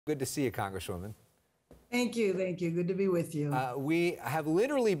Good to see you, Congresswoman. Thank you. Thank you. Good to be with you. We have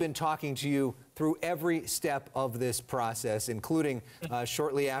literally been talking to you through every step of this process, including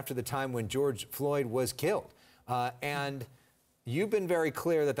shortly after the time when George Floyd was killed. And you've been very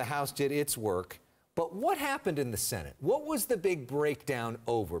clear that the House did its work. But what happened in the Senate? What was the big breakdown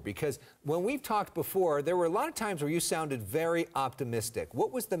over? Because when we've talked before, there were a lot of times where you sounded very optimistic.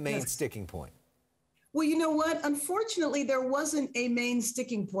 What was the main sticking point? Well, you know what? Unfortunately, there wasn't a main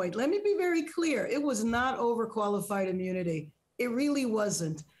sticking point. Let me be very clear. It was not overqualified immunity. It really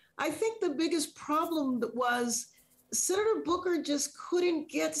wasn't. I think the biggest problem was Senator Booker just couldn't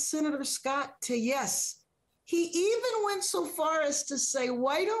get Senator Scott to yes. He even went so far as to say,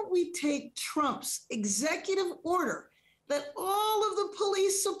 why don't we take Trump's executive order that all of the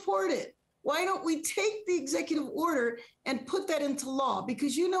police supported? Why don't we take the executive order and put that into law?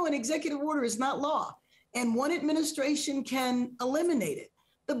 Because, you know, an executive order is not law, and one administration can eliminate it.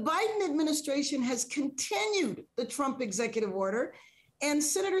 The Biden administration has continued the Trump executive order, and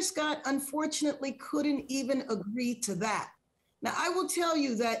Senator Scott, unfortunately, couldn't even agree to that. Now, I will tell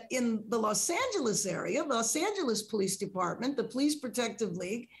you that in the Los Angeles area, Los Angeles Police Department, the Police Protective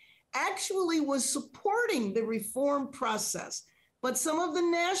League, actually was supporting the reform process. But some of the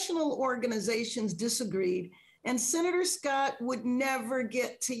national organizations disagreed, and Senator Scott would never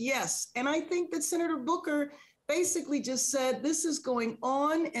get to yes. And I think that Senator Booker basically just said, this is going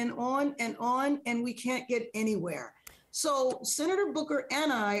on and on and on, and we can't get anywhere. So Senator Booker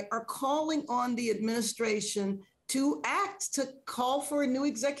and I are calling on the administration to act, to call for a new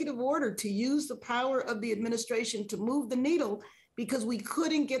executive order, to use the power of the administration to move the needle, because we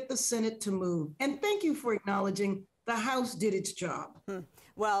couldn't get the Senate to move. And thank you for acknowledging the House did its job.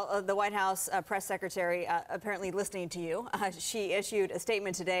 Well, the White House press secretary apparently listening to you. She issued a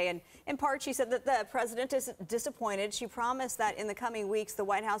statement today, and in part she said that the president is disappointed. She promised that in the coming weeks the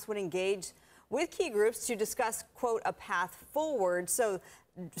White House would engage with key groups to discuss, quote, a path forward. So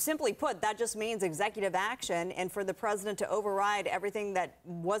simply put, that just means executive action and for the president to override everything that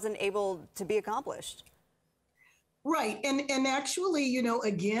wasn't able to be accomplished. Right. And actually, you know,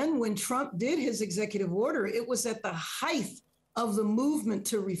 again, when Trump did his executive order, it was at the height of the movement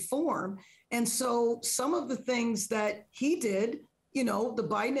to reform. And so some of the things that he did, you know, the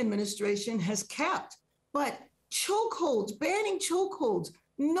Biden administration has kept. But chokeholds, banning chokeholds,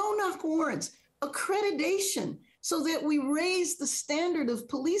 no-knock warrants, accreditation, so that we raise the standard of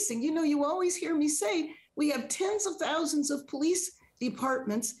policing. You know, you always hear me say we have tens of thousands of police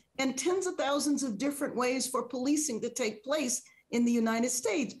departments and tens of thousands of different ways for policing to take place in the United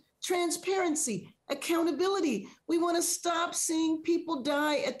States. Transparency, accountability. We want to stop seeing people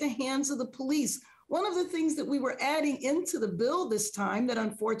die at the hands of the police. One of the things that we were adding into the bill this time that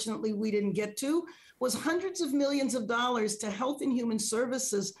unfortunately we didn't get to was hundreds of millions of dollars to Health and Human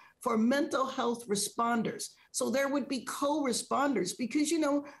Services for mental health responders. So there would be co-responders because, you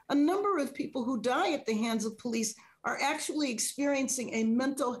know, a number of people who die at the hands of police are actually experiencing a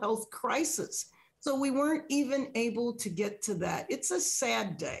mental health crisis. So we weren't even able to get to that. It's a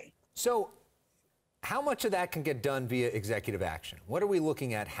sad day. So how much of that can get done via executive action? What are we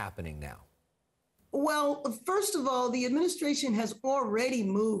looking at happening now? Well, first of all, the administration has already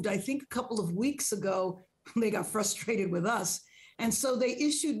moved. I think a couple of weeks ago, they got frustrated with us. And so they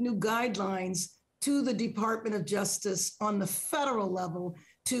issued new guidelines to the Department of Justice on the federal level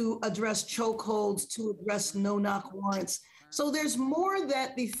to address chokeholds, to address no-knock warrants. So there's more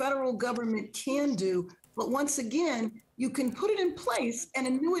that the federal government can do. But once again, you can put it in place and a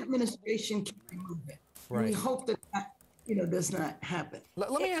new administration can remove it. Right. And we hope that that, you know, does not happen.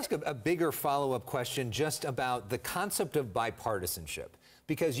 Let me ask a bigger follow-up question just about the concept of bipartisanship.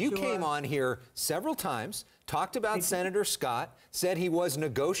 Because you came on here several times, talked about Senator Scott, said he was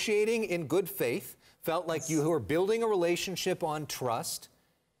negotiating in good faith, felt like you were building a relationship on trust.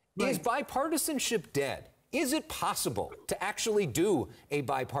 Is bipartisanship dead? Is it possible to actually do a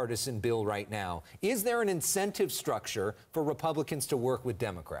bipartisan bill right now? Is there an incentive structure for Republicans to work with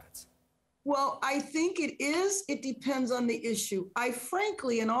Democrats? Well, I think it is. It depends on the issue. I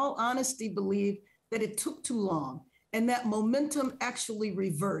frankly, in all honesty, believe that it took too long and that momentum actually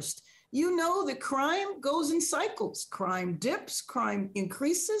reversed. You know that crime goes in cycles. Crime dips, crime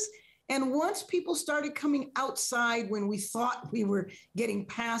increases. And once people started coming outside when we thought we were getting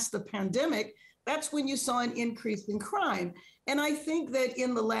past the pandemic, that's when you saw an increase in crime. And I think that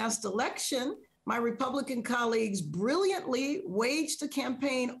in the last election, my Republican colleagues brilliantly waged a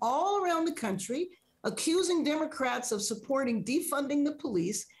campaign all around the country, accusing Democrats of supporting defunding the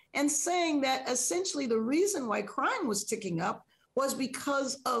police and saying that essentially the reason why crime was ticking up was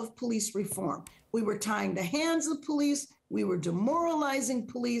because of police reform. We were tying the hands of police. We were demoralizing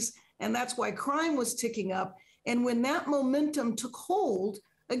police, and that's why crime was ticking up. And when that momentum took hold,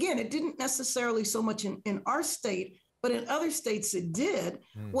 again, it didn't necessarily so much in our state, but in other states it did.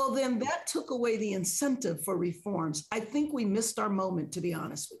 Well, then that took away the incentive for reforms. I think we missed our moment, to be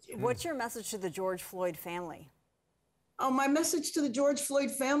honest with you. What's your message to the George Floyd family? Oh, my message to the George Floyd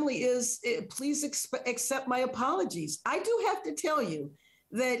family is please accept my apologies. I do have to tell you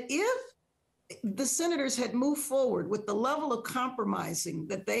that if the senators had moved forward with the level of compromising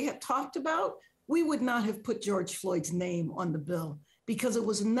that they had talked about, we would not have put George Floyd's name on the bill, because it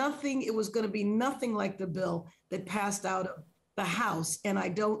was going to be nothing like the bill that passed out of the House. And I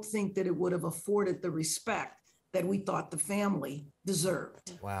don't think that it would have afforded the respect that we thought the family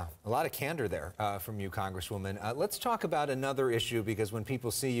deserved. Wow, a lot of candor there from you, Congresswoman. Let's talk about another issue, because when people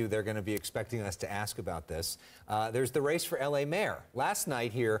see you, they're going to be expecting us to ask about this. There's the race for LA mayor. Last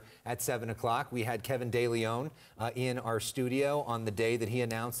night here at 7 o'clock, we had Kevin De Leon in our studio on the day that he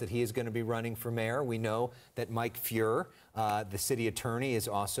announced that he is going to be running for mayor. We know that Mike Fuhr, the city attorney, is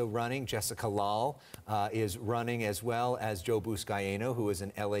also running. Jessica Lal is running, as well as Joe Buscaino, who is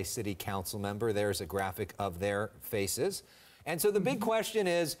an LA City Council member. There's a graphic of their faces. And so the big question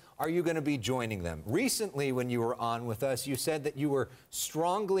is, are you going to be joining them? Recently, when you were on with us, you said that you were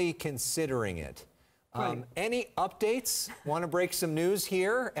strongly considering it. Right. Any updates? Want to break some news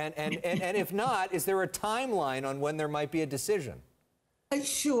here? And if not, is there a timeline on when there might be a decision?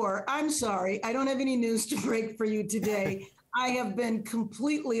 Sure. I'm sorry. I don't have any news to break for you today. I have been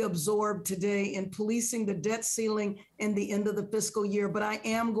completely absorbed today in policing the debt ceiling and the end of the fiscal year, but I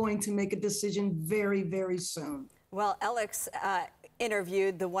am going to make a decision very, very soon. Well, Elex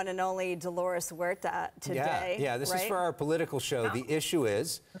interviewed the one and only Dolores Huerta today. Yeah, this right? is for our political show. The issue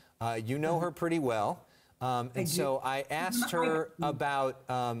is, you know her pretty well, and so I asked her about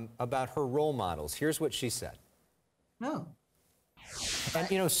her role models. Here's what she said. No. And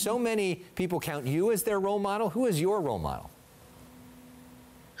you know, so many people count you as their role model. Who is your role model?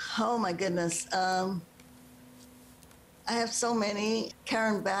 Oh my goodness. I have so many.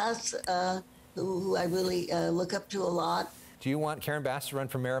 Karen Bass, who I really look up to a lot. Do you want Karen Bass to run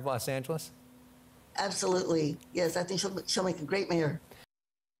for mayor of Los Angeles? Absolutely. Yes, I think she'll make a great mayor.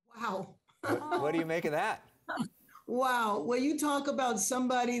 Wow. What do you make of that? Wow. Well, you talk about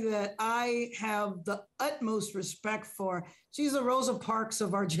somebody that I have the utmost respect for. She's the Rosa Parks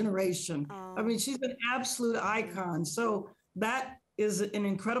of our generation. I mean, she's an absolute icon. So that is an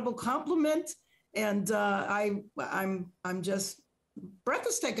incredible compliment. And I'm just, breath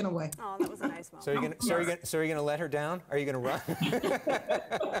is taken away. Oh, that was a nice moment. So are you gonna let her down? Are you gonna run?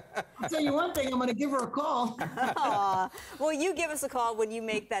 I'll tell you one thing, I'm gonna give her a call. Well, you give us a call when you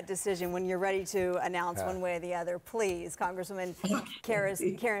make that decision, when you're ready to announce one way or the other. Please, Congresswoman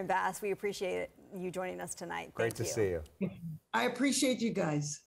Karen Bass, we appreciate you joining us tonight. Great to see you. I appreciate you guys.